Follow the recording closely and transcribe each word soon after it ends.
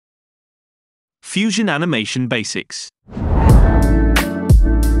Fusion Animation Basics.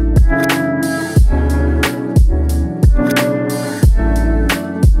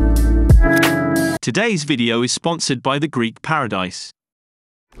 Today's video is sponsored by the Greek Paradise.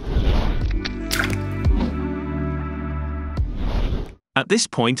 At this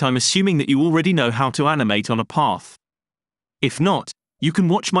point, I'm assuming that you already know how to animate on a path. If not, you can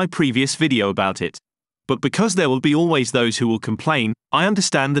watch my previous video about it. But because there will be always those who will complain, I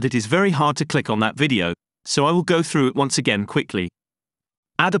understand that it is very hard to click on that video, so I will go through it once again quickly.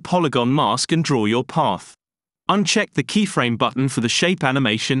 Add a polygon mask and draw your path. Uncheck the keyframe button for the shape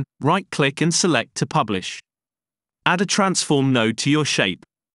animation, right-click and select to publish. Add a transform node to your shape.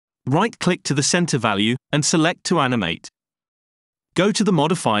 Right-click to the center value and select to animate. Go to the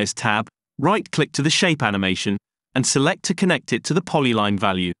Modifiers tab, right-click to the shape animation, and select to connect it to the polyline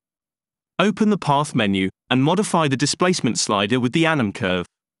value. Open the Path menu, and modify the displacement slider with the anim curve.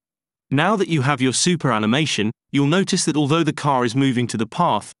 Now that you have your super animation, you'll notice that although the car is moving to the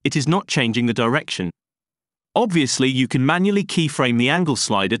path, it is not changing the direction. Obviously, you can manually keyframe the angle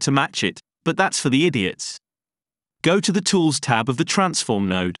slider to match it, but that's for the idiots. Go to the Tools tab of the Transform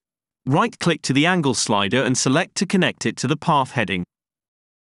node. Right-click to the angle slider and select to connect it to the path heading.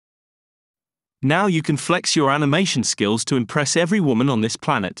 Now you can flex your animation skills to impress every woman on this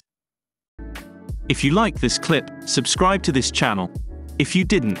planet. If you like this clip, subscribe to this channel. If you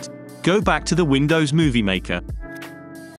didn't, go back to the Windows Movie Maker.